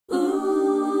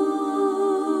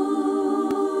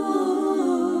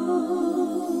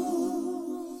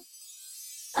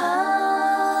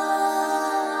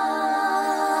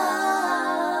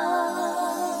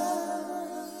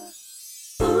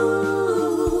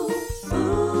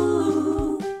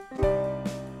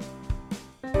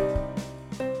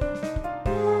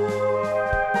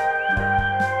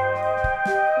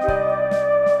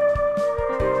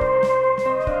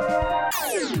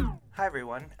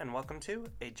to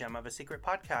A Gem of a Secret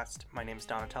podcast. My name's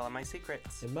Donatella My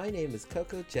Secrets. And my name is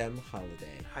Coco Gem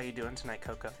Holiday. How you doing tonight,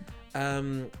 Coco?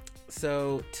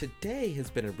 So today has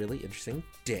been a really interesting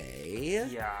day.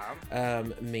 Yeah.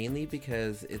 Mainly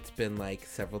because it's been like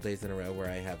several days in a row where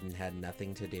I haven't had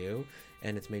nothing to do,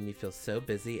 and it's made me feel so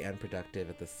busy and productive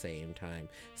at the same time.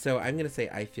 So I'm gonna say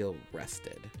I feel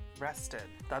rested. Rested.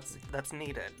 That's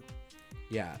needed.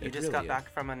 Yeah, you just really got is.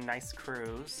 back from a nice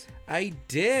cruise. I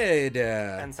did.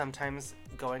 And sometimes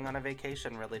going on a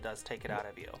vacation really does take it out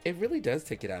of you. It really does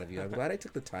take it out of you. I'm glad I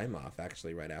took the time off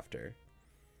actually right after.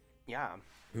 Yeah.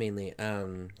 Mainly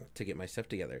to get my stuff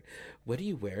together. What are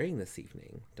you wearing this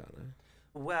evening, Donna?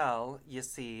 Well, you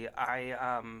see, I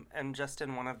am just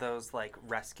in one of those like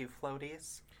rescue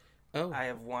floaties. Oh. I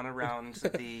have one around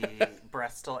the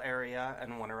breastal area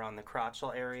and one around the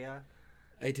crotchal area.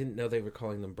 I didn't know they were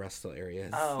calling them breastal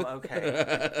areas. Oh,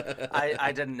 okay.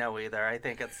 I didn't know either. I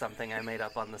think it's something I made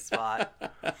up on the spot.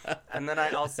 And then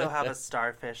I also have a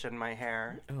starfish in my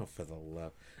hair. Oh, for the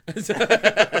love.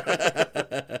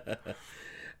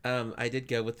 I did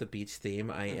go with the beach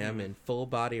theme. I am in full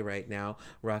body right now,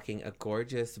 rocking a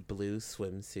gorgeous blue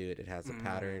swimsuit. It has a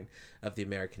pattern of the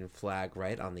American flag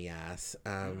right on the ass,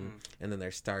 and then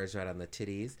there's stars right on the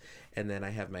titties. And then I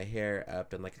have my hair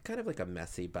up in like kind of like a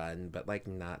messy bun, but like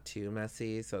not too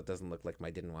messy, so it doesn't look like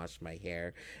I didn't wash my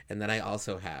hair. And then I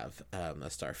also have a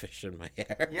starfish in my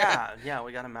hair. Yeah,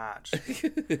 we got a match.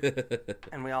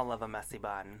 And we all love a messy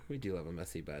bun. We do love a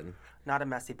messy bun. Not a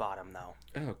messy bottom, though.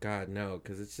 Oh, God, no,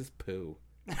 because it's just poo.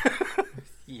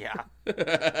 Yeah.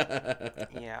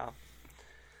 Yeah.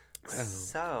 Oh,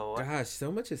 so. Gosh,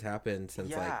 so much has happened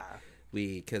since,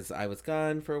 because I was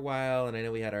gone for a while, and I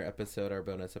know we had our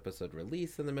bonus episode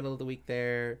release in the middle of the week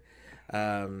there.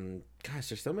 Gosh,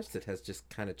 there's so much that has just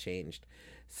kind of changed.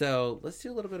 So let's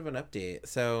do a little bit of an update.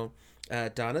 So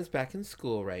Donna's back in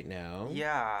school right now.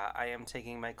 Yeah, I am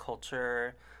taking my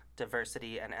culture,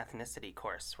 diversity, and ethnicity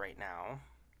course right now.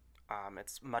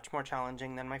 It's much more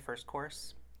challenging than my first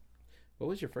course. What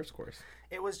was your first course?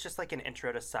 It was just like an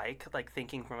intro to psych, like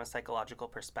thinking from a psychological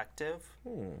perspective.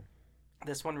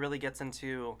 This one really gets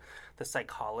into the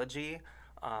psychology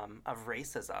of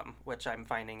racism, which I'm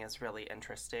finding is really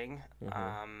interesting.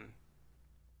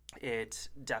 It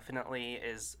definitely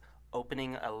is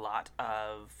opening a lot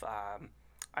of...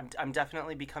 I'm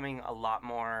definitely becoming a lot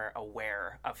more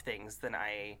aware of things than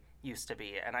I used to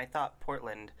be. And I thought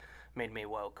Portland made me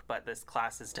woke, but this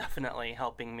class is definitely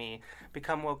helping me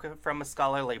become woke from a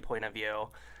scholarly point of view.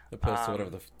 Opposed to whatever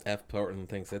the F Portland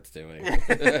thinks it's doing.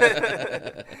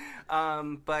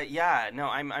 But yeah, no,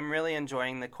 I'm really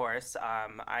enjoying the course.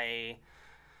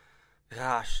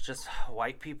 Just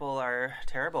white people are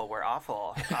terrible. We're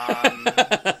awful.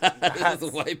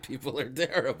 White people are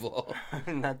terrible.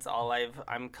 That's all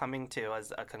I'm coming to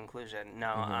as a conclusion. No,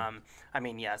 I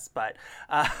mean, yes, but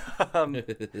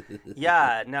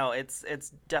yeah, no,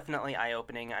 it's definitely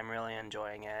eye-opening. I'm really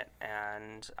enjoying it,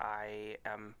 and I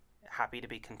am happy to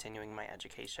be continuing my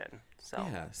education.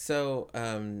 So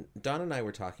Dawn and I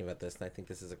were talking about this, and I think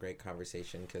this is a great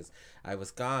conversation because I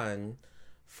was gone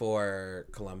for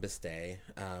Columbus Day,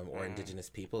 or Indigenous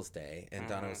Peoples Day, and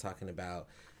Donna was talking about,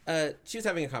 she was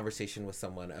having a conversation with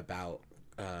someone about,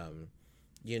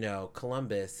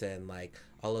 Columbus and like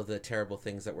all of the terrible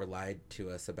things that were lied to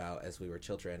us about as we were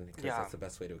children, because that's the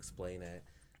best way to explain it.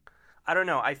 I don't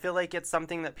know. I feel like it's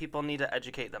something that people need to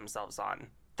educate themselves on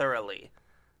thoroughly.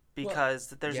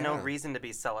 Because there's no reason to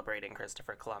be celebrating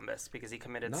Christopher Columbus because he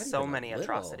committed so many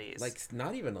atrocities. Like,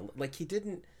 not even, he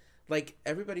didn't,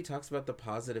 everybody talks about the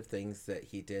positive things that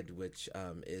he did, which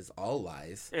is all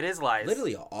lies. It is lies.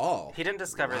 Literally all. He didn't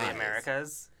discover lies. the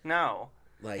Americas. No.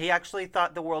 He actually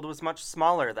thought the world was much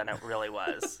smaller than it really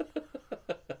was.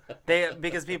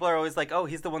 Because people are always like, oh,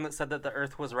 he's the one that said that the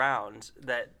earth was round,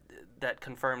 that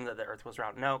confirmed that the earth was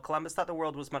round. No, Columbus thought the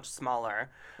world was much smaller,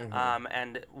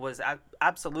 and was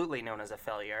absolutely known as a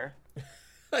failure.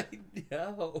 I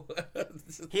know.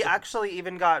 He actually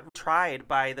even got tried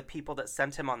by the people that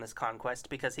sent him on this conquest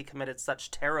because he committed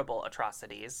such terrible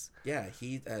atrocities. Yeah,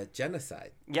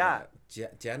 genocide. Yeah.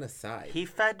 Genocide. He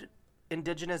fed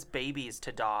indigenous babies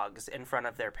to dogs in front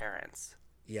of their parents.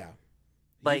 Yeah.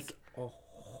 He's a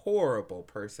horrible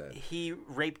person. He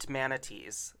raped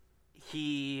manatees.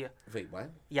 Wait, what?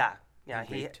 Yeah.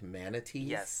 He raped manatees?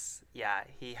 Yes. Yeah,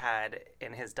 he had,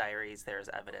 in his diaries, there's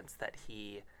evidence that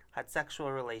he had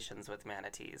sexual relations with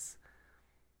manatees.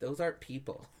 Those aren't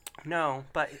people. No,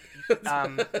 but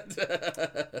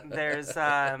there's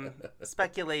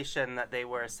speculation that they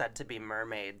were said to be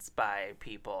mermaids by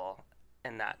people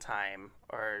in that time,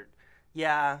 or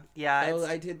Yeah, yeah. Oh,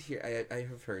 I did hear. I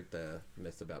have heard the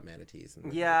myths about manatees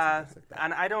and Yeah, things like that.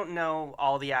 and I don't know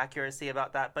all the accuracy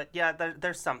about that, but yeah,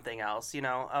 there's something else,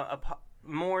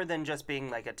 more than just being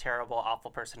like a terrible, awful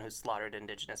person who slaughtered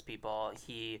indigenous people.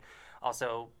 He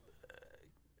also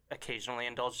occasionally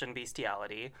indulged in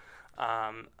bestiality.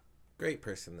 Um, Great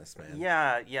person, this man.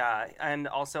 yeah, yeah, and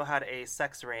also had a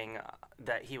sex ring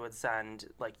that he would send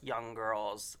like young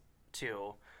girls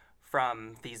to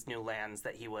from these new lands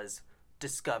that he was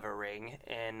discovering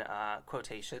in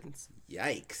quotations.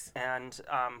 Yikes. And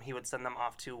he would send them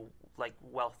off to like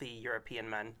wealthy European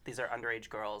men. These are underage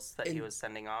girls that he was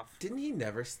sending off. Didn't he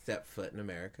never step foot in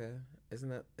America? Isn't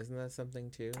that something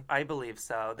too? I believe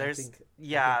so. There's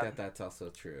I think that's also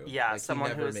true. Yeah, like,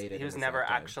 someone who's never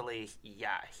actually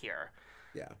here.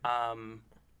 Yeah.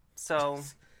 So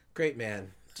great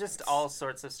man. Just all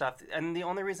sorts of stuff. And the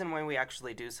only reason why we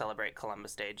actually do celebrate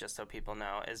Columbus Day, just so people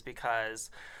know, is because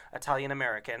Italian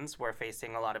Americans were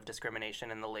facing a lot of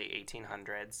discrimination in the late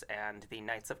 1800s, and the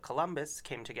Knights of Columbus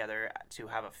came together to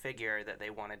have a figure that they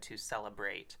wanted to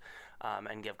celebrate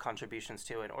and give contributions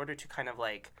to in order to kind of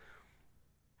like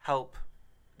help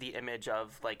the image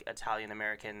of like Italian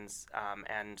Americans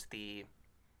and the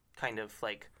kind of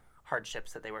like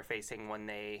hardships that they were facing when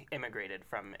they immigrated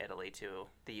from Italy to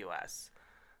the U.S.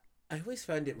 I always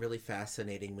find it really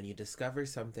fascinating when you discover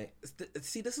something.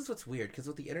 See, this is what's weird, because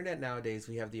with the internet nowadays,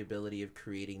 we have the ability of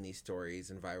creating these stories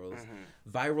and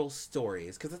viral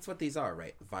stories, because that's what these are,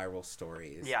 right? Viral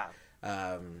stories. Yeah.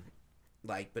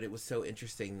 But it was so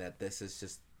interesting that this is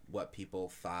just what people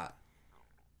thought.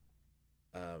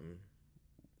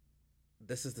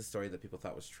 This is the story that people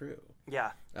thought was true.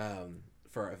 Yeah.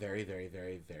 For a very, very,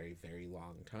 very, very, very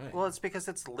long time. Well, it's because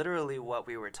it's literally what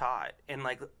we were taught. In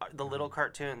like the little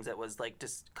cartoons, it was like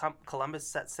just Columbus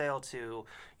set sail to,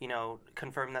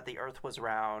 confirm that the Earth was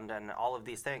round and all of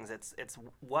these things. It's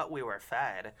what we were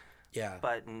fed. Yeah.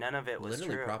 But none of it was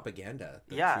literally true. Propaganda.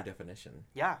 The true definition.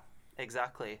 Yeah.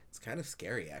 Exactly. It's kind of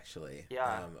scary, actually.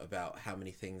 Yeah. About how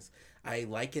many things I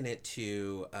liken it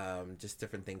to, just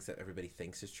different things that everybody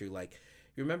thinks is true. Like,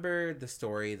 you remember the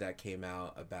story that came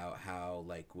out about how,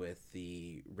 like, with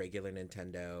the regular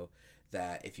Nintendo,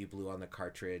 that if you blew on the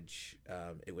cartridge,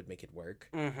 it would make it work.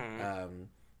 Mm-hmm.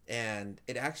 And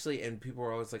it actually, and people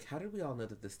were always like, how did we all know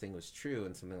that this thing was true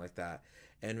and something like that?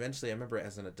 And eventually, I remember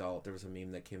as an adult, there was a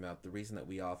meme that came out. The reason that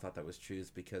we all thought that was true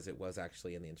is because it was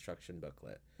actually in the instruction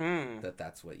booklet.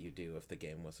 That's what you do if the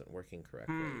game wasn't working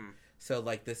correctly. So,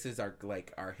 like, this is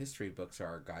our history books are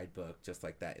our guidebook, just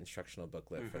like that instructional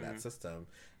booklet for that system,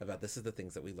 about this is the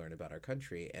things that we learn about our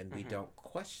country, and we don't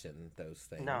question those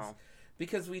things. No.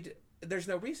 Because there's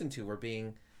no reason to. We're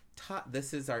being taught,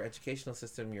 this is our educational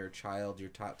system. You're a child, you're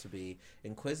taught to be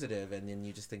inquisitive, and then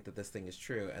you just think that this thing is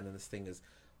true, and then this thing is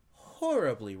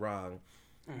horribly wrong.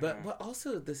 But what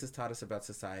also this has taught us about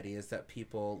society is that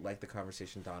people, like the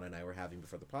conversation Donna and I were having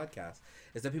before the podcast,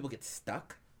 is that people get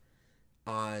stuck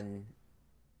on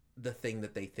the thing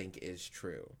that they think is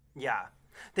true. Yeah,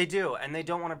 they do, and they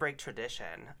don't want to break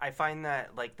tradition. I find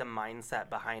that like the mindset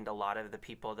behind a lot of the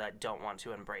people that don't want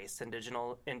to embrace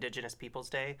Indigenous Peoples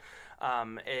Day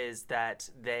is that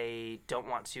they don't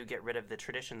want to get rid of the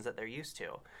traditions that they're used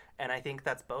to, and I think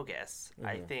that's bogus.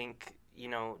 I think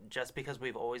just because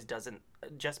we've always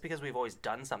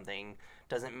done something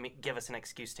doesn't give us an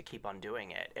excuse to keep on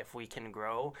doing it. If we can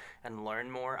grow and learn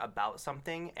more about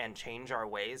something and change our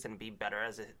ways and be better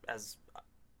as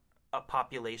a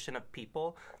population of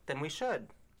people, then we should.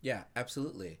 Yeah,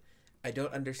 absolutely. I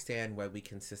don't understand why we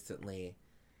consistently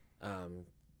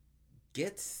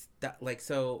get stuck. Like,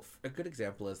 so a good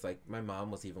example is like my mom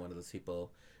was even one of those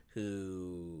people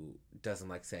who doesn't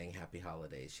like saying happy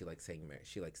holidays. She likes saying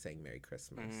Merry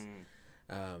Christmas,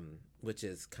 which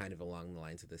is kind of along the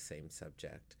lines of the same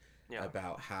subject,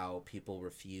 about how people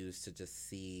refuse to just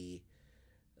see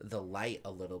the light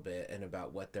a little bit and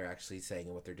about what they're actually saying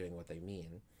and what they're doing, what they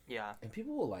mean. Yeah. And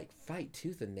people will like fight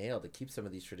tooth and nail to keep some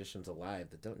of these traditions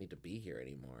alive that don't need to be here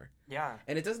anymore. Yeah.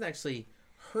 And it doesn't actually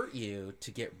hurt you to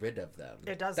get rid of them.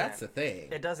 It doesn't. That's the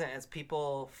thing. It doesn't. It's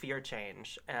people fear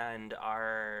change and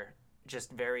are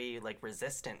just very like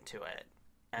resistant to it.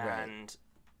 And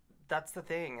that's the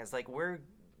thing, is like we're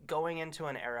going into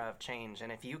an era of change,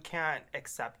 and if you can't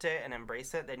accept it and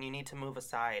embrace it, then you need to move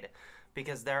aside,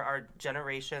 because there are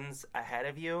generations ahead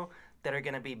of you that are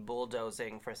going to be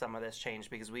bulldozing for some of this change,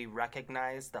 because we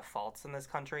recognize the faults in this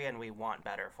country and we want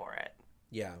better for it.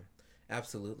 Yeah,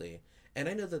 absolutely. And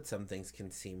I know that some things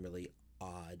can seem really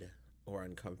odd or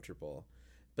uncomfortable,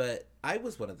 but I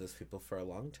was one of those people for a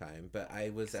long time. But I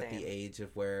was at the age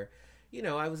of where,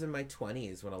 I was in my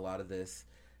 20s when a lot of this,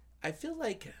 I feel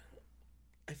like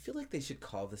I feel like they should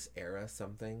call this era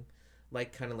something.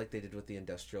 Like, kind of like they did with the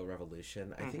Industrial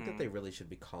Revolution. I think that they really should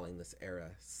be calling this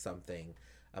era something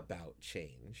about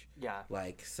change. Yeah.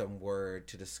 Like, some word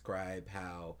to describe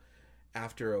how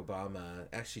after Obama,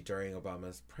 actually during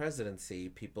Obama's presidency,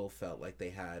 people felt like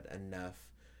they had enough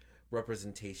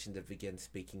representation to begin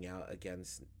speaking out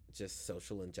against just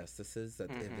social injustices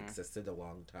that have existed a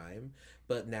long time.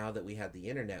 But now that we had the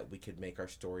internet, we could make our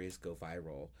stories go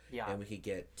viral. Yeah. And we could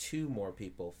get to more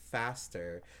people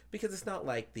faster, because it's not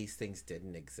like these things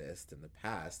didn't exist in the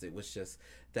past. It was just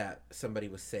that somebody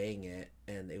was saying it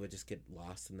and they would just get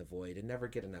lost in the void and never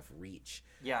get enough reach.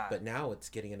 Yeah. But now it's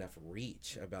getting enough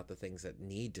reach about the things that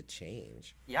need to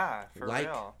change. Yeah, for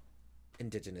real.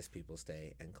 Indigenous Peoples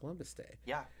Day and Columbus Day.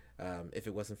 Yeah. If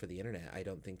it wasn't for the internet, I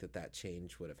don't think that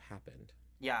change would have happened.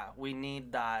 Yeah, we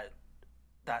need that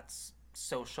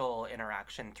social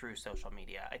interaction through social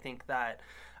media. I think that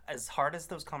as hard as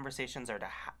those conversations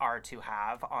are to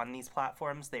have on these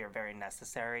platforms, they are very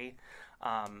necessary.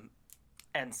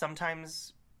 And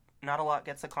sometimes not a lot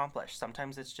gets accomplished.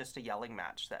 Sometimes it's just a yelling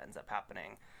match that ends up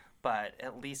happening. But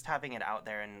at least having it out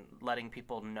there and letting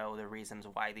people know the reasons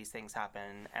why these things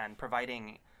happen and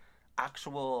providing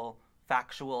actual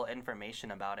factual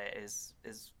information about it is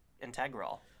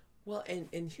integral. Well,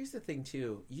 and here's the thing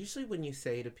too. Usually when you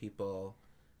say to people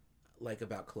like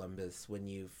about Columbus, when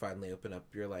you finally open up,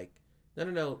 you're like,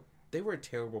 no, they were a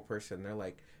terrible person. They're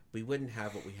like, we wouldn't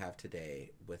have what we have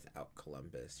today without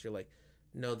Columbus. You're like,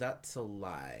 no, that's a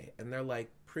lie. And they're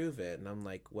like, prove it. And I'm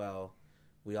like, well,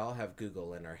 we all have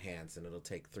Google in our hands, and it'll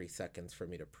take 3 seconds for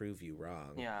me to prove you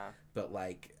wrong. Yeah. But,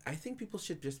 like, I think people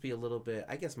should just be a little bit...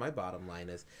 I guess my bottom line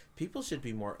is people should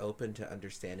be more open to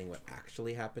understanding what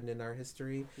actually happened in our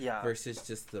history versus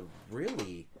just the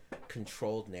really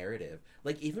controlled narrative.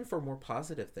 Like, even for more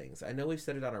positive things. I know we've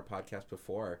said it on our podcast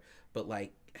before, but,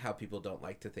 like, how people don't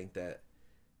like to think that...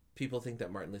 People think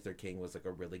that Martin Luther King was, like,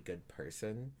 a really good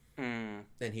person. And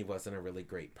he wasn't a really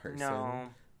great person. No.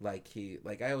 Like,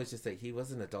 I always just say he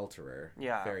was an adulterer.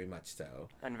 Yeah. Very much so.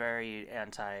 And very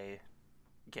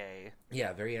anti-gay.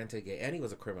 Yeah, very anti-gay. And he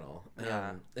was a criminal.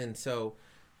 Yeah. And so,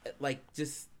 like,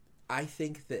 just, I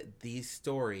think that these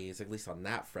stories, at least on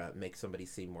that front, make somebody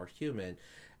seem more human.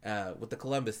 With the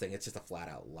Columbus thing, it's just a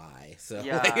flat-out lie. So,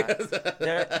 yeah.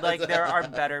 There are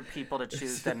better people to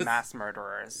choose than mass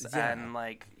murderers. Yeah. And,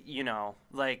 like, you know,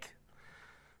 like...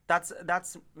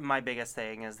 That's my biggest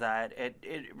thing, is that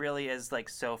it really is, like,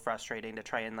 so frustrating to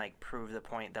try and, like, prove the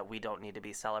point that we don't need to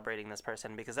be celebrating this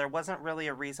person, because there wasn't really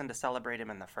a reason to celebrate him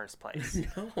in the first place.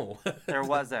 No. There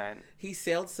wasn't. He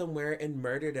sailed somewhere and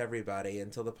murdered everybody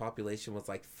until the population was,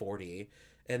 like, 40.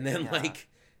 And then,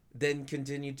 then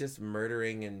continued just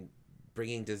murdering and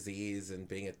bringing disease and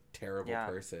being a terrible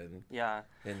person. Yeah.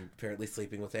 And apparently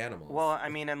sleeping with animals. Well, I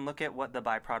mean, and look at what the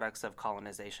byproducts of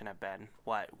colonization have been.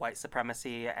 What? White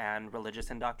supremacy and religious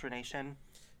indoctrination?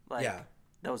 Like,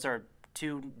 those are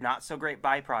two not so great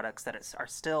byproducts that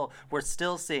we're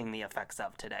still seeing the effects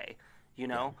of today. You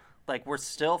know? Like, we're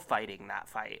still fighting that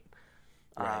fight.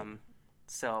 Right.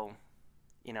 So,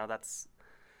 you know, it's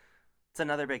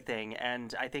another big thing.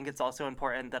 And I think it's also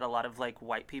important that a lot of, like,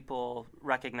 white people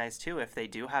recognize too, if they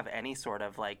do have any sort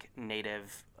of, like,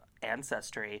 native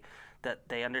ancestry, that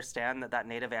they understand that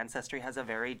native ancestry has a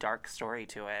very dark story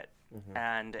to it.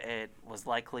 And it was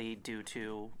likely due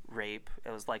to rape. It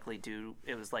was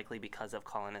likely because of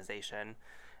colonization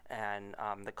and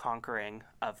the conquering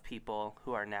of people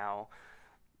who are now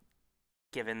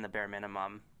given the bare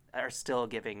minimum, are still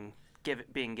being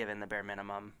given the bare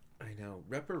minimum. I know.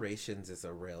 Reparations is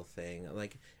a real thing.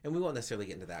 Like, and we won't necessarily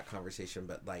get into that conversation,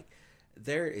 but, like,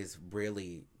 there is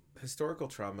really historical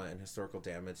trauma and historical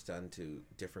damage done to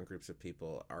different groups of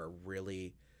people are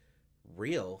really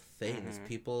real things.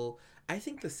 People, I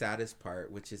think the saddest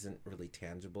part, which isn't really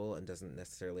tangible and doesn't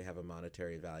necessarily have a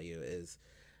monetary value, is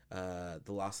the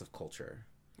loss of culture.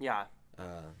 Yeah.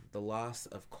 The loss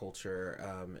of culture,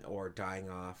 or dying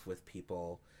off with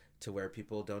people to where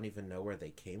people don't even know where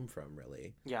they came from,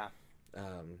 really. Yeah.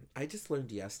 I just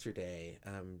learned yesterday,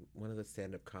 one of the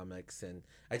stand-up comics, and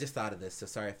I just thought of this, so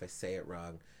sorry if I say it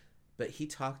wrong, but he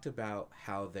talked about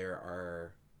how there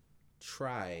are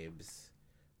tribes,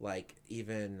 like,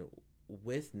 even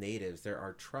with natives, there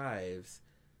are tribes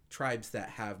that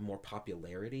have more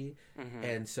popularity,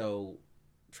 and so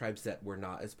tribes that were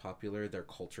not as popular, their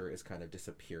culture is kind of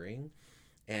disappearing,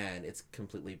 and it's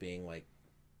completely being, like,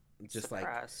 just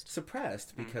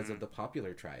suppressed because of the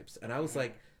popular tribes. And I was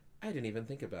like, I didn't even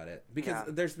think about it, because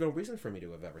there's no reason for me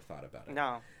to have ever thought about it.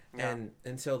 No. Yeah.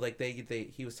 And so like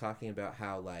he was talking about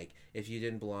how like if you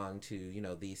didn't belong to, you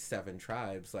know, these 7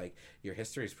 tribes, like your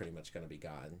history is pretty much going to be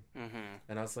gone.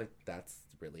 And I was like, that's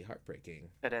really heartbreaking.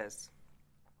 It is.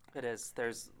 It is.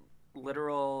 There's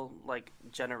literal like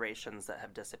generations that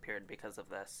have disappeared because of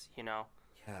this, you know?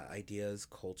 Yeah, ideas,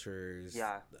 cultures,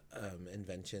 yeah,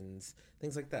 inventions,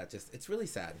 things like that. Just, it's really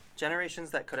sad.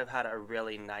 Generations that could have had a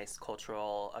really nice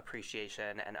cultural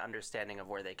appreciation and understanding of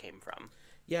where they came from.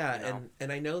 Yeah, you know?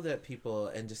 and I know that people,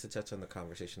 and just to touch on the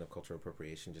conversation of cultural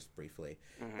appropriation just briefly,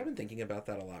 I've been thinking about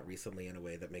that a lot recently in a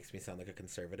way that makes me sound like a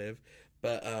conservative,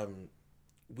 but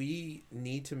we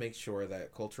need to make sure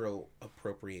that cultural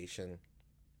appropriation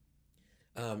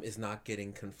is not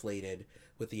getting conflated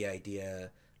with the idea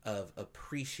of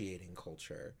appreciating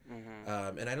culture.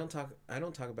 And I'm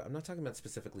not talking about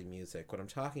specifically music. What I'm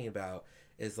talking about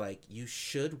is like, you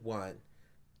should want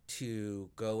to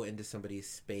go into somebody's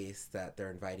space that they're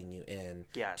inviting you in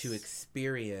to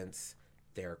experience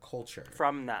their culture.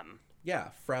 From them. Yeah,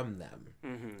 from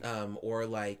them. Or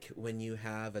like when you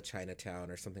have a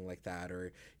Chinatown or something like that,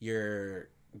 or you're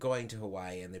going to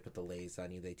Hawaii and they put the leis on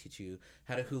you, they teach you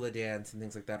how to hula dance and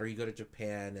things like that, or you go to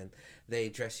Japan and they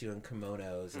dress you in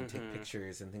kimonos and take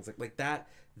pictures and things like that.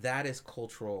 That is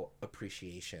cultural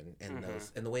appreciation in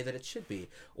those, in the way that it should be.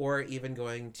 Or even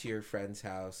going to your friend's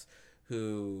house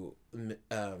who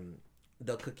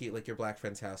they'll cook you, like your black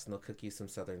friend's house, and they'll cook you some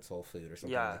Southern soul food or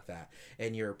something like that,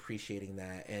 and you're appreciating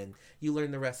that, and you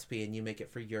learn the recipe and you make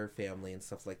it for your family and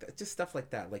stuff like that. Just stuff like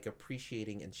that, like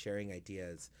appreciating and sharing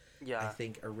ideas, I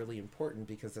think are really important,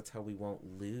 because that's how we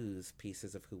won't lose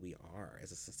pieces of who we are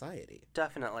as a society.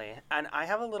 Definitely. And I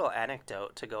have a little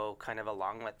anecdote to go kind of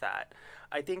along with that.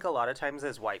 I think a lot of times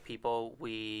as white people,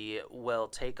 we will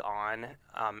take on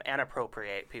and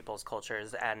appropriate people's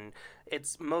cultures, and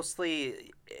it's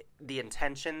mostly the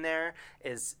intention there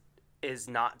is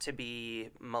not to be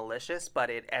malicious, but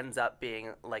it ends up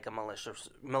being like a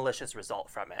malicious result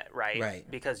from it, right? Right.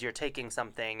 Because you're taking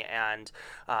something, and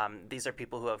these are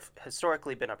people who have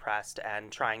historically been oppressed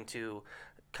and trying to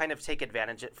kind of take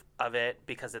advantage of it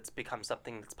because it's become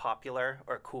something that's popular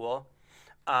or cool.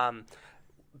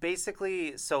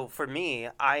 Basically, so for me,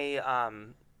 I've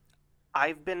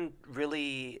been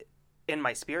really in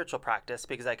my spiritual practice,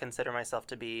 because I consider myself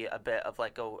to be a bit of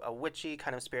like a witchy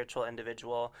kind of spiritual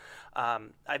individual.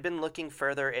 I've been looking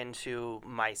further into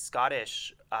my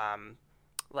Scottish,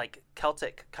 like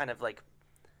Celtic kind of like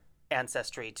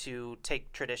ancestry, to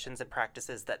take traditions and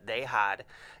practices that they had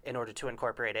in order to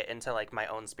incorporate it into like my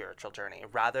own spiritual journey,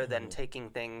 rather than taking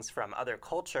things from other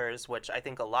cultures, which I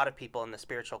think a lot of people in the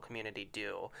spiritual community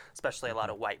do, especially a lot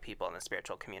of white people in the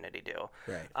spiritual community do.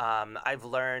 Right. I've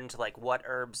learned like what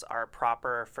herbs are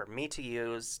proper for me to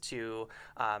use to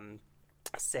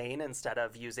sane, instead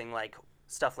of using like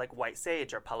stuff like white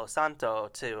sage or palo santo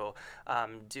to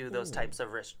do those types of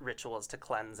rituals to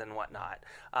cleanse and whatnot.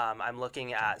 I'm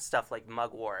looking at stuff like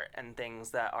mugwort and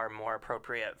things that are more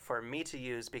appropriate for me to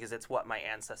use, because it's what my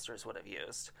ancestors would have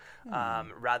used,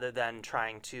 rather than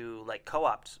trying to like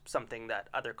co-opt something that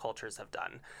other cultures have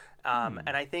done.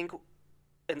 And I think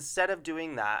instead of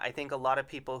doing that, I think a lot of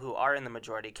people who are in the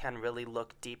majority can really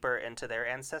look deeper into their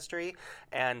ancestry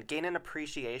and gain an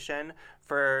appreciation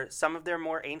for some of their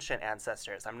more ancient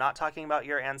ancestors. I'm not talking about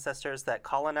your ancestors that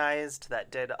colonized,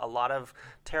 that did a lot of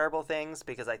terrible things,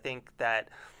 because I think that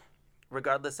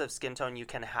regardless of skin tone, you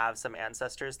can have some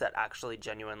ancestors that actually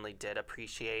genuinely did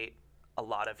appreciate a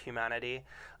lot of humanity,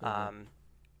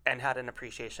 and had an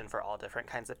appreciation for all different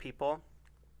kinds of people.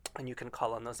 And you can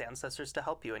call on those ancestors to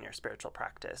help you in your spiritual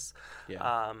practice.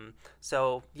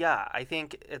 So yeah, I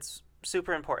think it's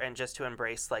super important just to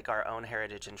embrace like our own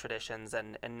heritage and traditions,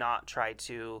 and not try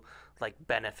to like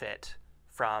benefit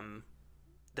from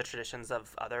the traditions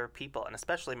of other people, and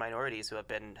especially minorities who have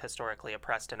been historically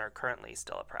oppressed and are currently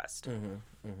still oppressed. You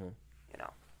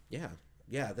know?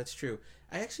 Yeah, that's true.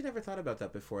 I actually never thought about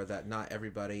that before, that not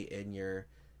everybody in your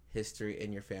history,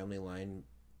 in your family line,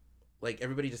 like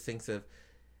everybody just thinks of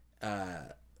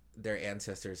their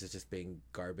ancestors as just being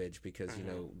garbage, because you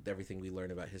know everything we learn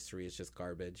about history is just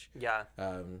garbage.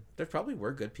 There probably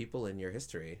were good people in your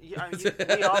history.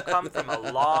 We all come from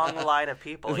a long line of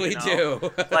people. We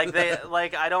do.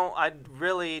 I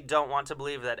really don't want to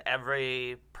believe that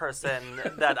every person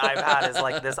that I've had is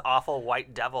like this awful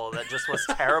white devil that just was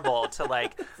terrible to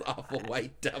like. This awful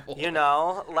white devil. You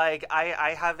know, like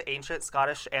I have ancient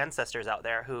Scottish ancestors out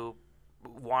there who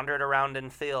wandered around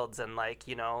in fields and like,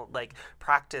 you know, like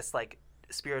practice like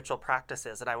spiritual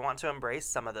practices, and I want to embrace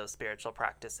some of those spiritual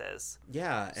practices.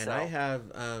 Yeah, and I have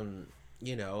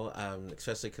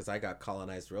especially because I got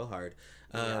colonized real hard.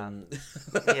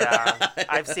 Yeah.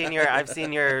 I've seen your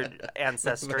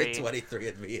ancestry. My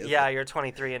 23andMe is your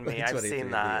 23andMe. I've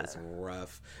seen that. It's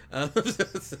rough.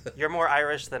 You're more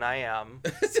Irish than I am.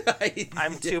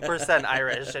 I'm 2%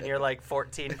 Irish, and you're like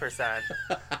 14%.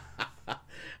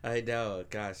 I know.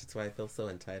 Gosh, that's why I feel so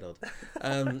entitled.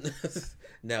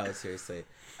 No, seriously.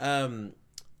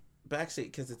 But actually,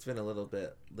 because it's been a little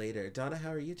bit later, Donna,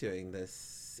 how are you doing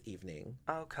this evening?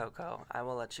 Oh, Coco, I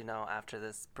will let you know after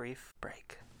this brief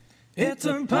break. It's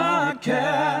a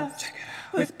podcast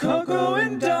with Coco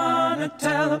and Donna,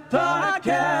 tell a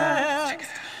podcast.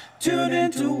 Tune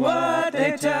into What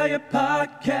They Tell You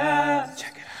podcast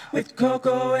with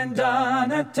Coco and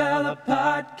Donna, tell a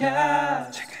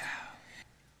podcast.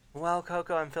 Well,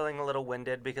 Coco, I'm feeling a little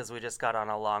winded because we just got on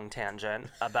a long tangent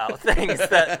about things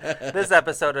that this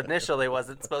episode initially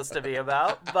wasn't supposed to be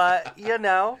about. But,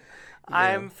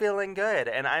 I'm feeling good,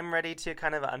 and I'm ready to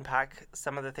kind of unpack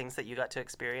some of the things that you got to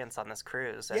experience on this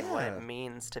cruise and what it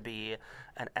means to be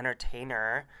an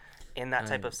entertainer in that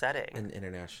type of setting. An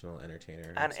international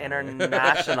entertainer. An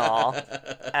international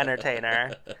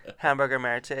entertainer. Hamburger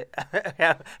Mertes.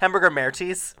 Hamburger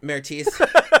Mertes.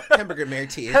 Hamburger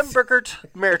Mertes. Hamburger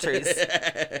Mertes.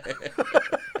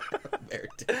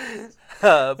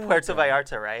 Puerto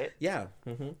Vallarta, right? Yeah.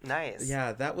 Mm-hmm. Nice.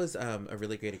 Yeah, that was a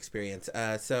really great experience.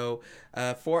 So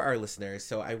for our listeners,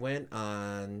 so I went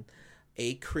on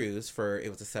a cruise it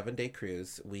was a 7-day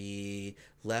cruise. We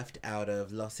left out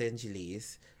of Los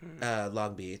Angeles,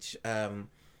 Long Beach, and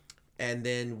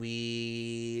then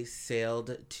we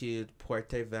sailed to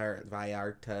Puerto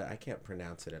Vallarta. I can't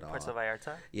pronounce it at all. Puerto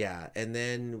Vallarta? Yeah, and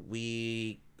then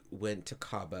we went to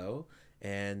Cabo,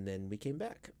 and then we came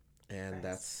back. And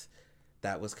nice.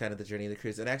 that was kind of the journey of the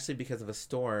cruise. And actually, because of a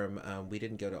storm, we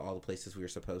didn't go to all the places we were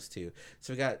supposed to.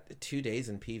 So we got 2 days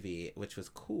in PV, which was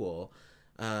cool,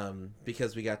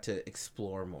 because we got to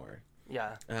explore more.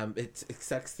 Yeah. It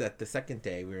sucks that the second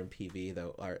day we were in PV,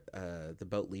 though, the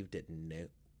boat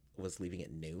was leaving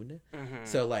at noon. Mm-hmm.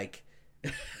 So like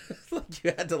you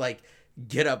had to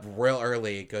get up real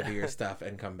early, go do your stuff,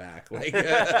 and come back.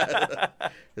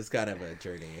 It's kind of a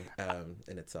journey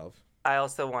in itself. I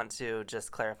also want to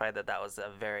just clarify that was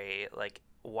a very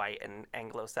white and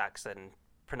Anglo-Saxon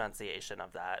pronunciation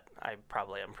of that. I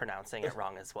probably am pronouncing it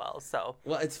wrong as well. So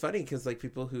it's funny because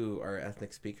people who are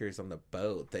ethnic speakers on the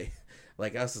boat, they I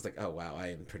was just like, oh wow, I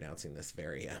am pronouncing this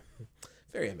very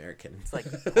very American. It's like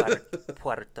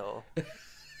Puerto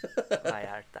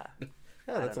Vallarta.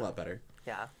 Oh, that's a lot better.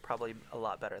 Yeah, probably a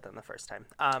lot better than the first time.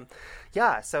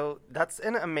 So that's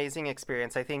an amazing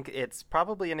experience. I think it's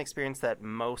probably an experience that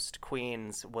most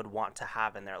queens would want to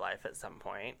have in their life at some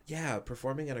point. Yeah,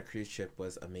 performing on a cruise ship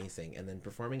was amazing. And then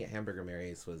performing at Hamburger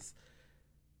Mary's was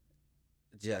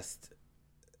just...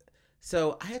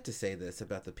 So I have to say this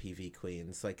about the PV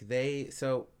queens.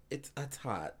 It's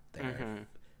hot there. Mm-hmm.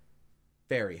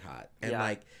 Very hot.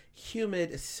 And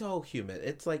humid, so humid.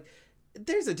 It's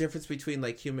there's a difference between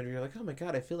humid, where you're like, oh my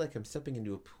God, I feel like I'm stepping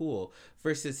into a pool,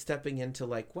 versus stepping into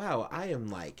wow, I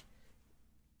am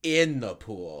in the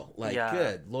pool.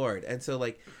 Good Lord. And so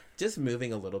just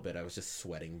moving a little bit, I was just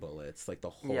sweating bullets. The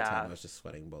whole time I was just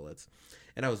sweating bullets.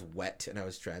 And I was wet and I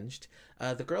was drenched.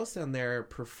 The girls down there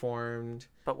performed.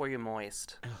 But were you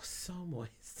moist? Oh, so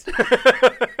moist.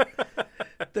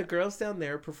 The girls down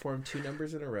there performed 2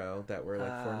 numbers in a row that were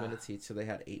 4 minutes each, so they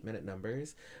had 8-minute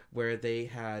numbers where they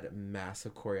had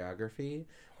massive choreography.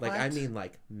 I mean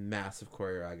massive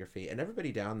choreography. And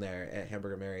everybody down there at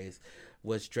Hamburger Mary's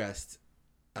was dressed...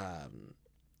 Are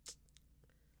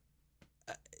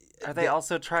they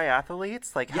also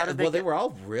triathletes? How did they they were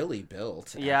all really built,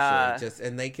 actually. Yeah.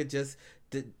 And they could just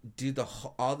do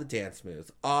all the dance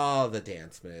moves.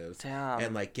 Damn.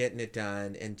 And getting it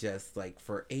done and just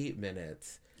for 8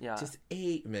 minutes. Yeah. Just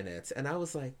 8 minutes. And I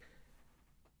was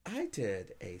I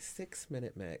did a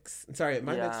 6-minute mix. Sorry,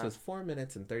 my mix was 4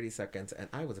 minutes and 30 seconds, and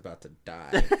I was about to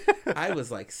die. I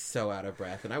was so out of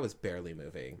breath, and I was barely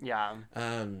moving. Yeah.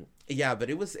 Yeah, but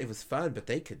it was fun. But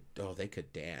they could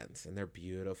dance, and they're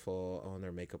beautiful. Oh, and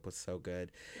their makeup was so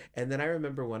good. And then I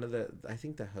remember one of the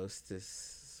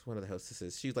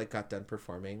hostesses, she got done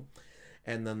performing,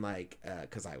 and then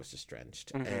because I was just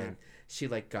drenched, mm-hmm. and she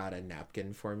got a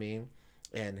napkin for me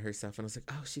and her stuff, and I was like,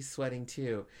 oh, she's sweating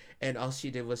too. And all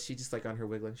she did was she just on her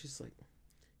wiggling, she's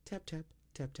tap tap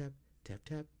tap tap tap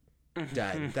tap,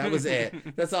 done. That was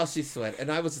it. That's all she sweat.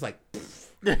 And I was just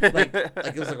like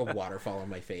it was like a waterfall on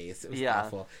my face. It was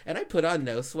awful. And I put on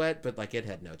no sweat, but like it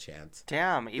had no chance.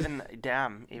 Damn, even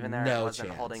there it wasn't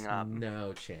holding up.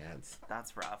 No chance.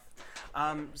 That's rough.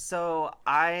 So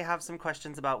I have some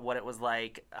questions about what it was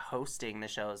like hosting the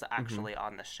shows actually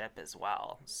on the ship as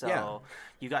well. So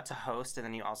you got to host, and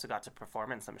then you also got to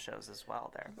perform in some shows as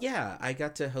well there. Yeah, I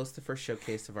got to host the first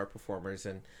showcase of our performers,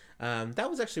 and that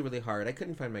was actually really hard. I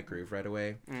couldn't find my groove right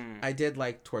away. I did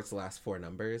like towards the last 4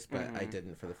 numbers, but I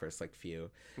didn't for the first like few.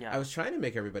 I was trying to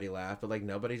make everybody laugh, but like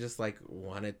nobody just like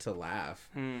wanted to laugh.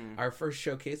 Our first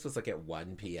showcase was like at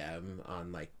 1 p.m.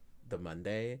 on like the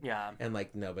Monday. And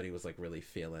like nobody was like really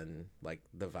feeling like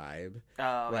the vibe.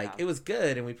 It was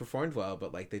good and we performed well,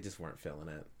 but like they just weren't feeling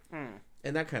it.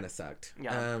 And that kind of sucked.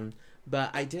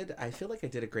 But I feel like I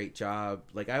did a great job.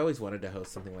 Like I always wanted to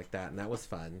host something like that, and that was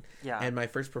fun. And my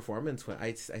first performance, when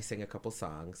I sang a couple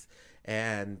songs,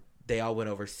 and they all went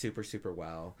over super, super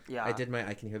well. I did my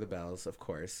I Can Hear the Bells, of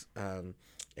course.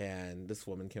 And this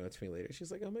woman came up to me later.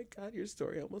 She's like, "Oh my God, your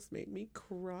story almost made me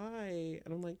cry."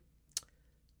 And I'm like,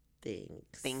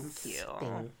 "Thanks. Thank you.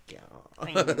 Thank you."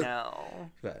 I know.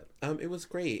 But it was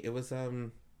great. It was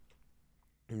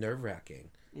nerve-wracking.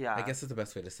 I guess is the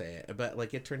best way to say it. But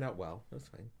like it turned out well. It was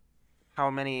fine. How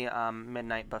many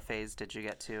midnight buffets did you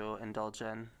get to indulge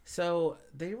in? So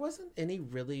there wasn't any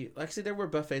really... Actually, there were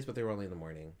buffets, but they were only in the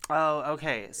morning. Oh,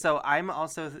 okay. So I'm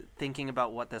also thinking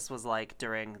about what this was like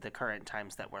during the current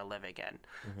times that we're living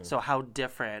in. So how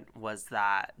different was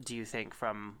that, do you think,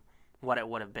 from what it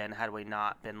would have been had we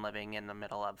not been living in the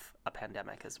middle of a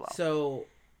pandemic as well? So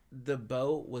the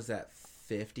boat was at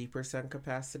 50%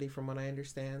 capacity from what I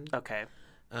understand. Okay.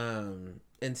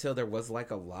 And so there was like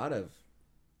a lot of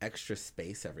extra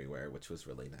space everywhere, which was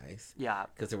really nice.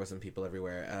 Because there wasn't people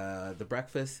everywhere. The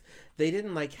breakfast, they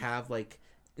didn't like have like,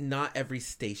 not every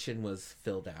station was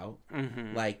filled out.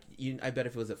 Like I bet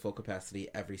if it was at full capacity,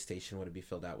 every station would be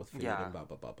filled out with food and blah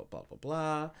blah blah blah blah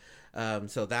blah blah.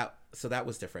 So that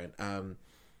was different.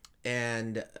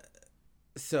 And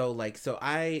so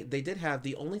they did have,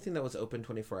 the only thing that was open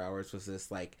 24 hours was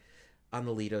this like, on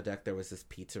the Lido deck there was this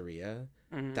pizzeria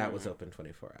that was open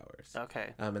 24 hours.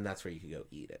 Okay. And that's where you could go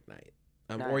eat at night.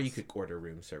 Nice. Or you could order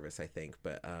room service, I think.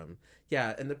 But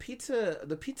yeah, and the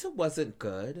pizza wasn't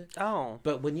good. Oh.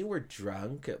 But when you were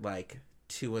drunk at like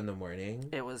 2 a.m,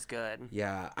 it was good.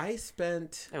 Yeah,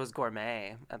 it was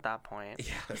gourmet at that point.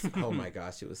 Yes. Oh my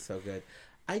gosh, it was so good.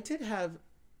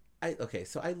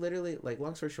 So I literally, like,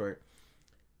 long story short,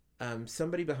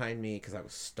 somebody behind me, because I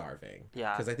was starving.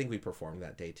 Because I think we performed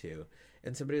that day too.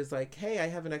 And somebody was like, "Hey, I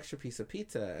have an extra piece of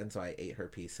pizza." And so I ate her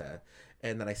pizza.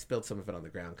 And then I spilled some of it on the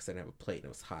ground because I didn't have a plate and it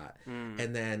was hot.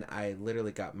 And then I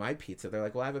literally got my pizza. They're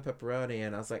like, "Well, I have a pepperoni."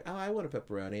 And I was like, "Oh, I want a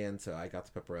pepperoni." And so I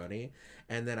got the pepperoni.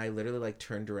 And then I literally like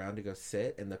turned around to go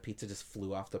sit and the pizza just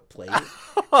flew off the plate.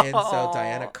 And so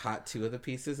Diana caught 2 of the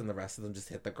pieces and the rest of them just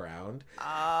hit the ground.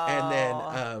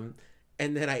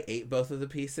 And then I ate both of the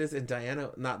pieces, and Diana,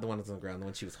 not the one that was on the ground, the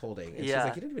one she was holding. And she's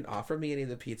like, "You didn't even offer me any of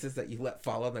the pizzas that you let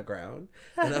fall on the ground."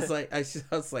 And I was like,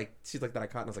 she's like, "That I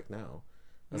caught?" And I was like, "No.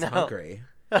 I was hungry."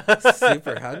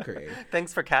 Super hungry.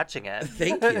 Thanks for catching it.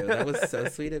 Thank you. That was so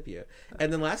sweet of you.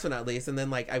 And then last but not least, and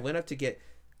then like I went up to get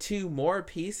 2 more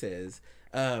pieces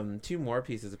of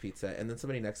pizza, and then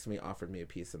somebody next to me offered me a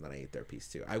piece, and then I ate their piece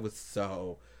too. I was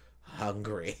so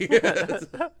hungry.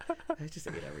 I just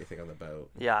ate everything on the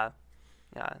boat. Yeah.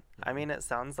 I mean, it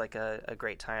sounds like a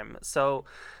great time. So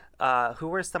who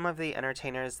were some of the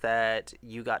entertainers that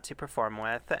you got to perform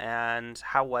with, and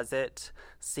how was it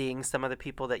seeing some of the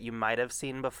people that you might have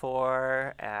seen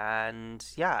before? And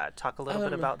talk a little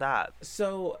bit about that.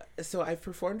 So I've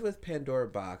performed with Pandora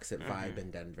Box at Vibe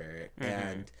in Denver,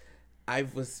 and I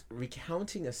was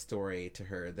recounting a story to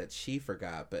her that she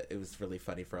forgot, but it was really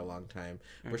funny for a long time,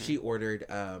 where she ordered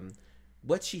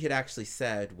what she had actually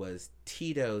said was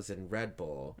Tito's and Red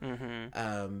Bull,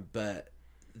 but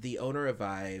the owner of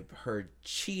Vibe heard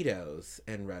Cheetos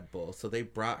and Red Bull, so they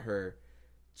brought her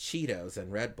Cheetos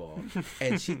and Red Bull,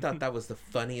 and she thought that was the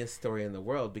funniest story in the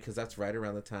world, because that's right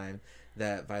around the time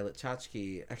that Violet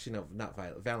Chachki, actually no, not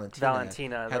Violet,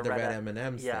 Valentina had the red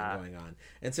M&M's thing going on.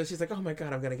 And so she's like, "Oh my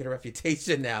God, I'm going to get a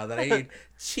reputation now that I need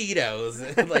Cheetos."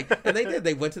 And they did.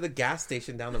 They went to the gas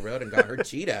station down the road and got her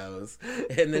Cheetos,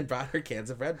 and then brought her cans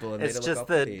of Red Bull and made it look all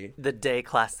pretty. It's just the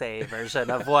déclassé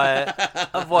version of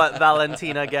what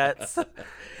Valentina gets. Oh,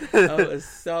 it was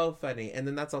so funny. And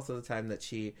then that's also the time that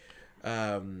she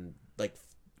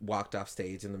walked off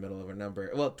stage in the middle of her number,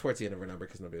 well, towards the end of her number,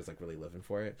 because nobody was like really living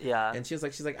for it. And she's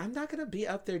like, "I'm not gonna be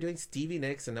up there doing Stevie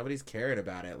Nicks and nobody's caring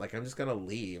about it. Like, I'm just gonna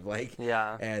leave."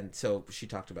 And so she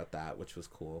talked about that, which was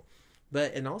cool.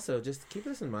 But, and also, just keep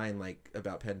this in mind, like,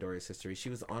 about Pandora's history. She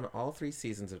was on all 3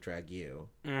 seasons of Drag U.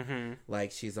 Mm-hmm.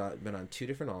 Like, she's been on 2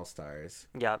 different All-Stars.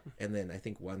 Yep. And then, I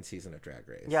think, 1 season of Drag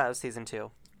Race. Yeah, it was season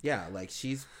 2. Yeah, like,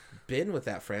 she's been with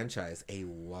that franchise a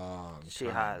long time. She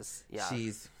has, yeah.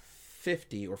 She's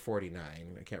 50 or 49.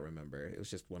 I can't remember. It was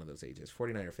just one of those ages,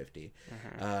 49 or 50.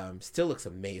 Mm-hmm. Still looks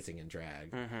amazing in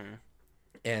drag. Mm-hmm.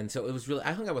 And so it was really,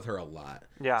 I hung out with her a lot.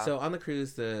 Yeah. So on the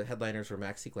cruise, the headliners were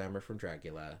Maxi Glamour from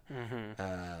Dragula,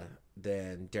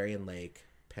 then Darian Lake,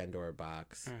 Pandora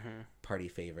Box, Party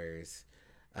Favors,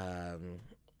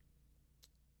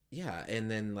 yeah,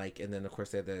 and then of course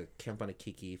they had the Camp on a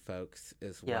Kiki folks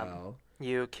as well.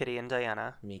 You, Kitty, and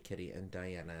Diana. Me, Kitty, and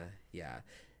Diana. Yeah,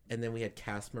 and then we had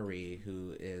Cass Marie,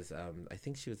 who is I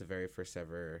think she was the very first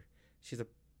ever. She's a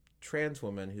trans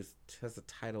woman who has the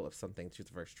title of something. She's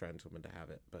the first trans woman to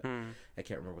have it, but I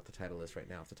can't remember what the title is right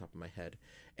now off the top of my head.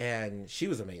 And she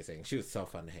was amazing. She was so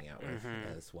fun to hang out with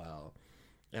as well.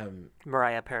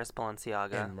 Mariah Paris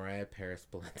Balenciaga. And Mariah Paris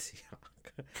Balenciaga.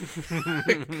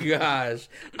 Gosh,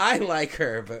 I like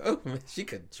her, but she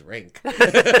could drink.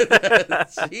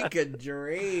 She could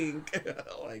drink.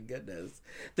 Oh my goodness.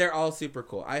 They're all super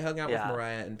cool. I hung out with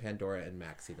Mariah and Pandora and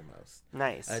Maxi the most.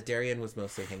 Nice. Darian was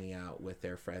mostly hanging out with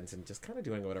their friends and just kind of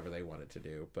doing whatever they wanted to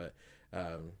do. But,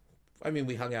 I mean,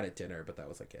 we hung out at dinner, but that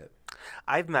was like it.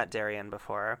 I've met Darian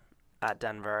before at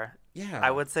Denver. Yeah.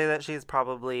 I would say that she's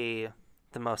probably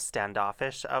the most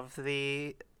standoffish of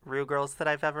the Rue girls that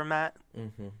I've ever met.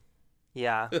 Mm-hmm.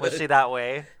 Yeah. Was she that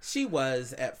way? She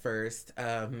was at first.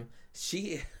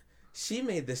 She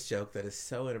made this joke that is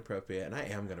so inappropriate, and I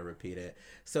am going to repeat it.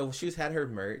 So she's had her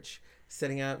merch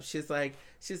setting up. She's like,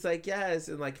 yes.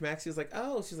 And like Maxie was like,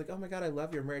 oh, she's like, oh my God, I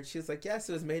love your merch. She's like, yes,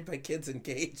 it was made by kids in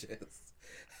cages.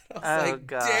 I was like,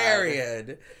 God.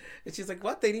 Darian. And she's like,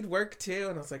 what? They need work too?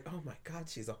 And I was like, oh my God,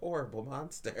 she's a horrible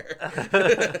monster.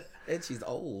 And she's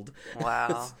old.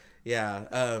 Wow.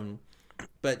 Yeah.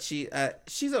 But she's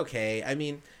okay. I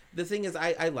mean, the thing is,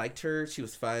 I liked her. She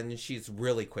was fun. She's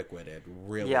really quick-witted.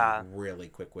 Really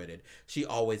quick-witted. She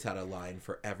always had a line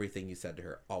for everything you said to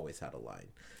her. Always had a line.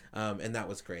 And that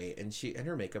was great. And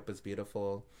her makeup was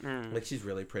beautiful. Like, she's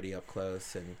really pretty up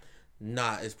close and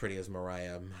not as pretty as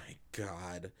Mariah. My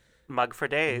God. Mug for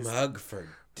days.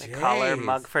 They call her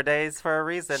Mug for days for a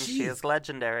reason. She is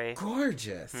legendary.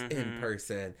 Gorgeous in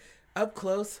person. Up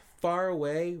close, far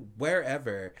away,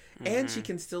 wherever. And she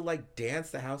can still, like,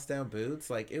 dance the house down boots.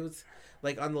 Like, it was,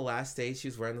 like, on the last day, she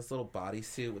was wearing this little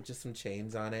bodysuit with just some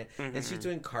chains on it. And she's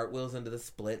doing cartwheels into the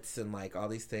splits and, like, all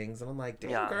these things. And I'm like,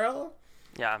 damn, girl.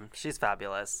 Yeah, she's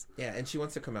fabulous. Yeah, and she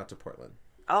wants to come out to Portland.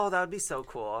 Oh, that would be so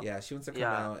cool. Yeah, she wants to come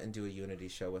out and do a Unity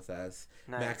show with us.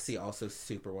 Nice. Maxie also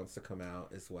super wants to come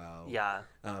out as well. Yeah.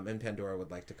 And Pandora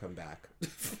would like to come back.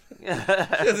 She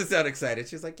doesn't sound excited.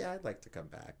 She's like, yeah, I'd like to come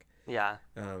back. Yeah.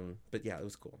 But yeah, it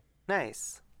was cool.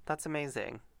 Nice. That's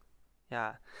amazing.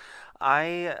 Yeah.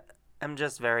 I am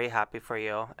just very happy for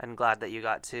you and glad that you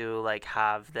got to, like,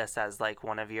 have this as, like,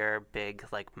 one of your big,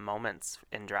 like, moments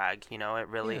in drag. You know, it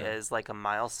really is, like, a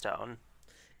milestone.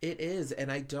 It is.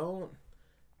 And I don't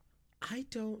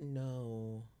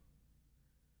know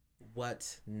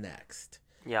what's next.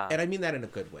 Yeah. And I mean that in a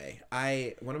good way.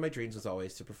 One of my dreams was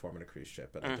always to perform on a cruise ship,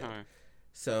 but I did.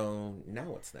 So now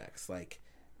what's next? Like,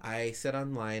 I said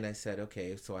online, I said,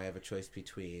 okay, so I have a choice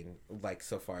between, like,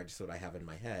 so far, just what I have in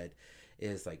my head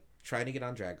is, like, trying to get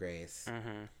on Drag Race,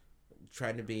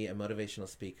 trying to be a motivational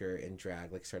speaker in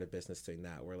drag, like, start a business doing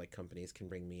that, where, like, companies can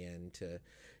bring me in to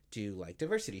do, like,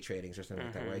 diversity trainings or something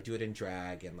like that, where I do it in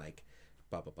drag and, like,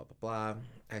 blah, blah, blah, blah, blah.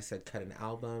 I said cut an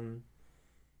album.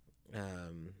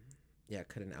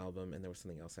 Cut an album, and there was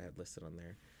something else I had listed on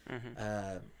there.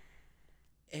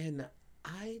 And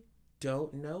I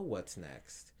don't know what's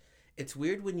next. It's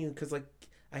weird because, like,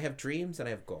 I have dreams and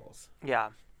I have goals. Yeah.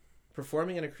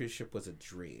 Performing on a cruise ship was a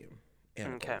dream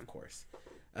and a goal, of course.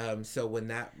 So when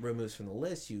that removes from the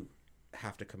list, you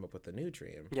have to come up with a new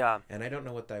dream. Yeah. And I don't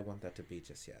know what I want that to be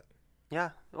just yet.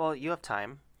 Yeah. Well, you have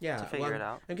time to figure it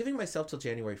out. I'm giving myself till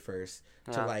January 1st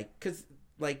to, like, because,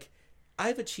 like,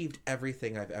 I've achieved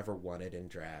everything I've ever wanted in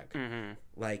drag.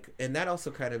 Like, and that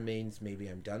also kind of means maybe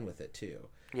I'm done with it too.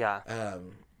 Yeah.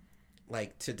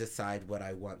 Like, to decide what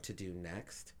I want to do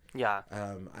next. Yeah.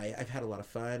 I've had a lot of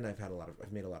fun. I've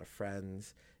made a lot of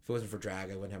friends. If it wasn't for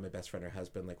drag, I wouldn't have my best friend or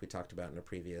husband, like we talked about in a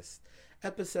previous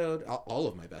episode. All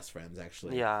of my best friends,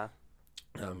 actually. Yeah.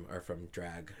 Are from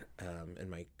drag in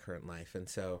my current life. And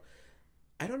so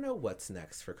I don't know what's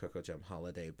next for Coco Jump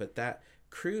Holiday, but that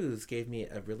cruise gave me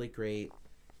a really great,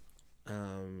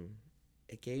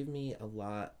 it gave me a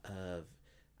lot of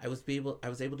I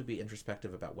was able to be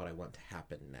introspective about what I want to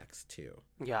happen next too.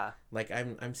 Yeah. Like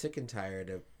I'm sick and tired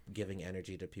of giving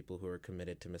energy to people who are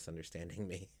committed to misunderstanding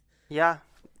me. Yeah,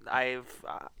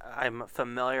 I'm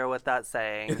familiar with that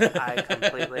saying. I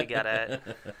completely get it.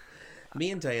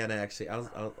 Me and Diana actually,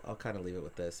 I'll kind of leave it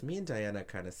with this. Me and Diana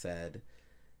kind of said,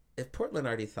 if Portland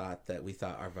already thought that we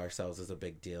thought of ourselves as a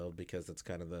big deal because it's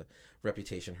kind of the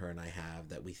reputation her and I have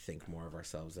that we think more of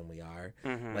ourselves than we are.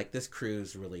 Mm-hmm. Like this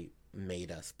cruise really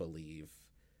made us believe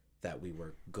that we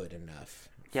were good enough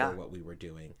Yeah. for what we were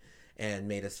doing. And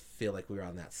made us feel like we were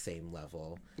on that same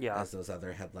level as those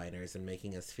other headliners, and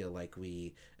making us feel like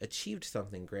we achieved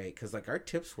something great. Because like our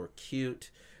tips were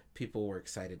cute, people were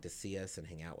excited to see us and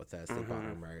hang out with us. They bought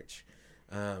our merch.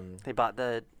 They bought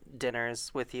the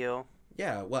dinners with you.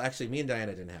 Yeah, well, actually, me and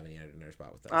Diana didn't have any dinners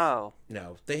bought with us. Oh.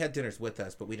 No, they had dinners with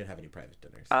us, but we didn't have any private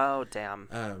dinners. Oh, damn.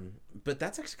 But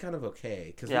that's actually kind of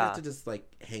okay, because we have to just, like,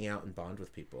 hang out and bond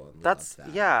with people. And that's, love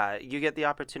that. yeah, you get the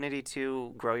opportunity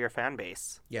to grow your fan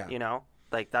base. Yeah. You know?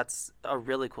 Like, that's a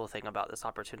really cool thing about this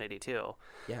opportunity, too.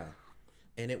 Yeah.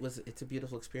 And it's a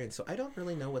beautiful experience. So I don't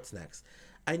really know what's next.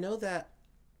 I know that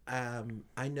I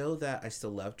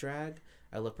still love drag.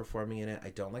 I love performing in it. I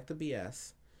don't like the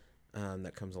BS.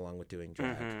 That comes along with doing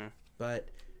drag. Mm-hmm. But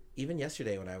even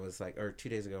yesterday when I was like, or 2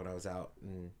 days ago when I was out,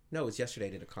 no, it was yesterday I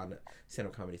did a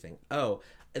stand-up comedy thing. Oh,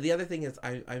 the other thing is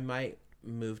I might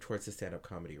move towards the stand-up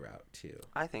comedy route too.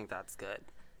 I think that's good.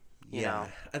 You Yeah,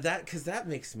 know? because that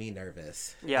makes me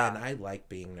nervous. Yeah. And I like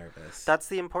being nervous. That's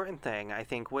the important thing, I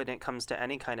think, when it comes to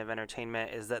any kind of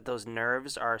entertainment, is that those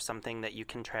nerves are something that you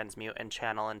can transmute and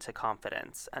channel into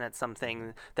confidence. And it's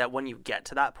something that when you get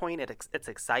to that point, it's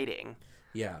exciting.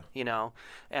 Yeah. You know,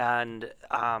 and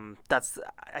that's,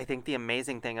 I think, the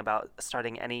amazing thing about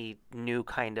starting any new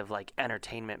kind of like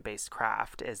entertainment based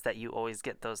craft is that you always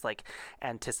get those like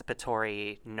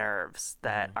anticipatory nerves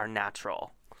that are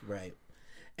natural. Right.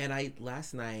 And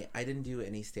last night I didn't do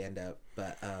any stand up,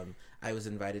 but I was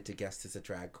invited to guest as a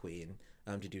drag queen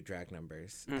to do drag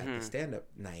numbers at the stand up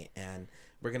night, and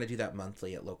we're gonna do that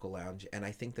monthly at Local Lounge. And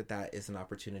I think that is an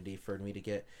opportunity for me to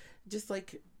get just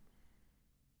like.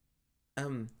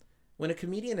 When a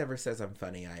comedian ever says I'm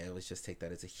funny, I always just take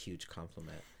that as a huge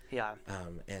compliment. Yeah.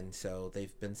 And so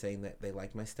they've been saying that they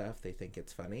like my stuff, they think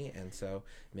it's funny, and so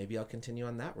maybe I'll continue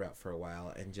on that route for a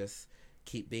while and just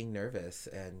keep being nervous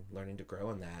and learning to grow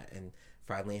in that, and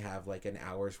finally have like an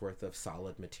hour's worth of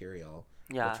solid material,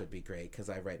 which would be great, because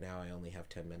right now I only have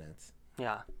 10 minutes.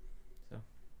 Yeah. So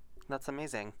that's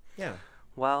amazing. Yeah.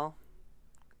 Well,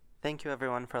 thank you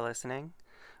everyone for listening.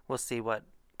 We'll see what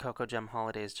Coco Gem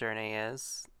Holiday's journey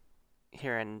is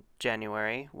here in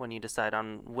January, when you decide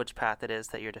on which path it is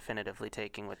that you're definitively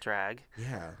taking with drag.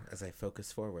 Yeah, as I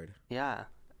focus forward. Yeah.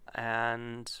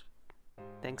 And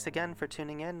thanks again for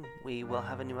tuning in. We will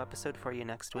have a new episode for you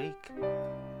next week.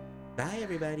 Bye,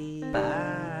 everybody.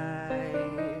 Bye.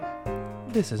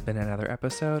 This has been another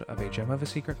episode of A Gem of a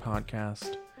Secret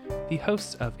podcast. The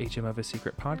hosts of A Gem of a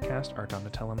Secret podcast are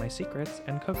Donatella My Secrets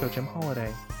and Coco Gem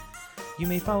Holiday. You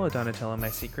may follow Donatella My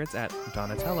Secrets at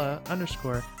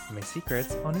Donatella_My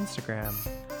Secrets on Instagram.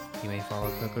 You may follow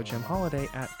Coco Gem Holiday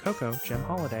at Coco Gem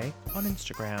Holiday on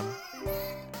Instagram.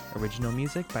 Original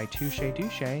music by Touche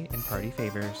Douche and Party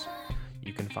Favors.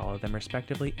 You can follow them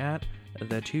respectively at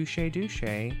The Touche Douche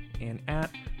and at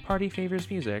Party Favors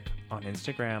Music on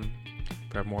Instagram.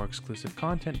 For more exclusive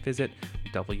content, visit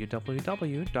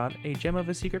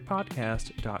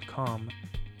www.agemofasecretpodcast.com.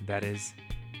 That is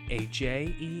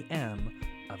AJEM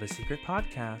of a secret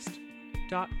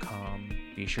podcast.com.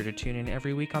 Be sure to tune in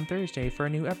every week on Thursday for a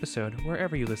new episode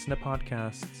wherever you listen to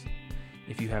podcasts.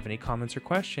 If you have any comments or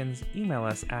questions, email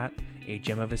us at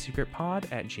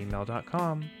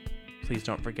agemofasecretpod@gmail.com. Please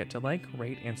don't forget to like,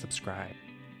 rate, and subscribe.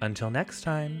 Until next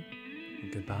time,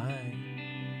 goodbye.